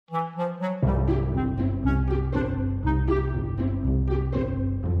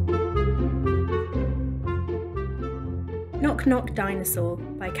Knock Knock Dinosaur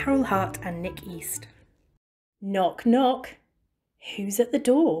by Caryl, Hart and Nick East. Knock knock. Who's at the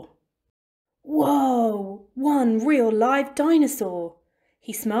door? Whoa! One real live dinosaur.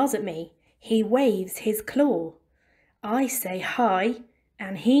 He smiles at me. He waves his claw. I say hi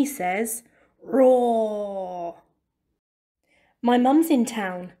and he says roar. My mum's in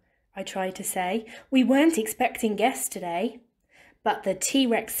town, I try to say. We weren't expecting guests today. But the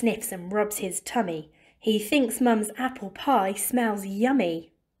T-Rex sniffs and rubs his tummy. He thinks Mum's apple pie smells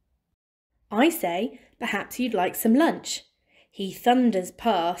yummy. I say, perhaps you'd like some lunch. He thunders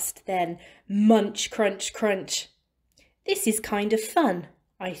past, then munch, crunch, crunch. This is kind of fun,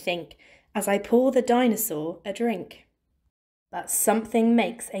 I think, as I pour the dinosaur a drink. But something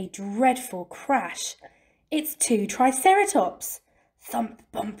makes a dreadful crash. It's two triceratops. Thump,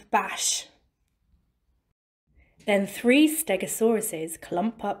 bump, bash. Then three stegosauruses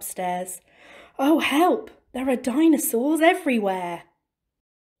clump upstairs. Oh, help! There are dinosaurs everywhere.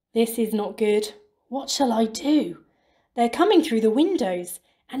 This is not good. What shall I do? They're coming through the windows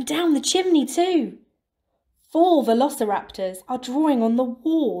and down the chimney too. 4 velociraptors are drawing on the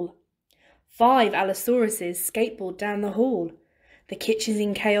wall. 5 allosauruses skateboard down the hall. The kitchen's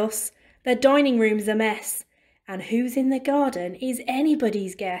in chaos, the dining room's a mess, and who's in the garden is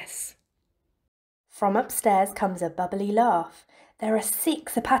anybody's guess. From upstairs comes a bubbly laugh. There are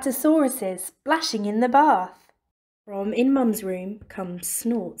 6 apatosauruses splashing in the bath. From in Mum's room come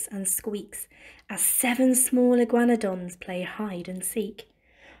snorts and squeaks as 7 small iguanodons play hide and seek.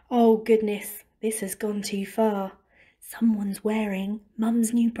 Oh goodness, this has gone too far. Someone's wearing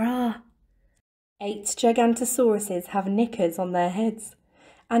Mum's new bra. 8 gigantosauruses have knickers on their heads,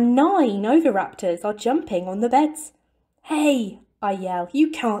 and 9 oviraptors are jumping on the beds. Hey, I yell, you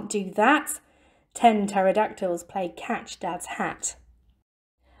can't do that. 10 pterodactyls play catch Dad's hat.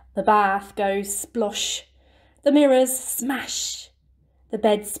 The bath goes splosh, the mirrors smash, the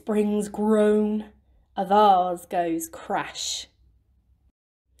bed springs groan, a vase goes crash.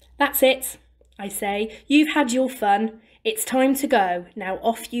 That's it, I say, you've had your fun, it's time to go, now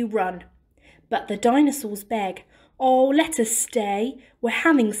off you run. But the dinosaurs beg, oh let us stay, we're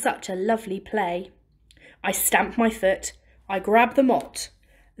having such a lovely play. I stamp my foot, I grab the mott,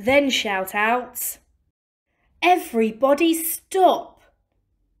 then shout out, everybody stop!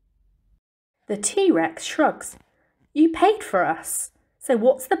 The T-Rex shrugs. You paid for us, so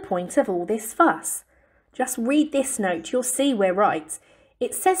what's the point of all this fuss? Just read this note, you'll see we're right.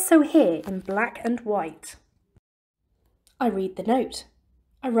 It says so here in black and white. I read the note.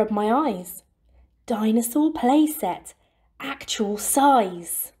 I rub my eyes. Dinosaur playset, actual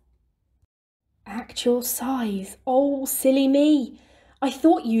size. Actual size, oh silly me. I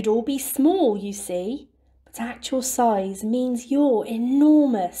thought you'd all be small, you see. But actual size means you're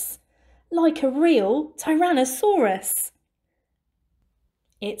enormous. Like a real Tyrannosaurus.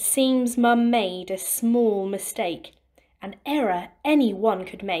 It seems Mum made a small mistake, an error anyone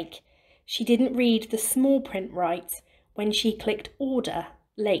could make. She didn't read the small print right when she clicked order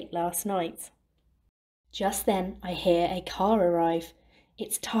late last night. Just then I hear a car arrive.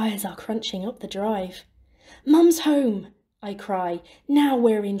 Its tyres are crunching up the drive. Mum's home, I cry. Now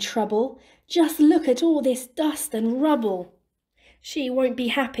we're in trouble. Just look at all this dust and rubble. She won't be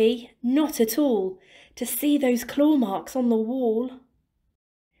happy, not at all, to see those claw marks on the wall.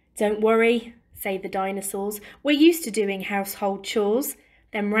 Don't worry, say the dinosaurs. We're used to doing household chores.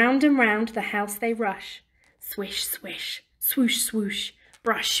 Then round and round the house they rush. Swish, swish, swoosh, swoosh,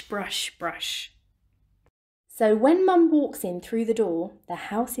 brush, brush, brush. So when Mum walks in through the door, the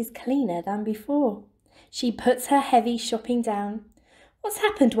house is cleaner than before. She puts her heavy shopping down. What's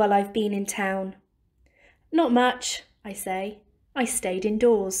happened while I've been in town? Not much, I say. I stayed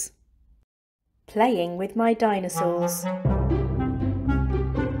indoors, playing with my dinosaurs.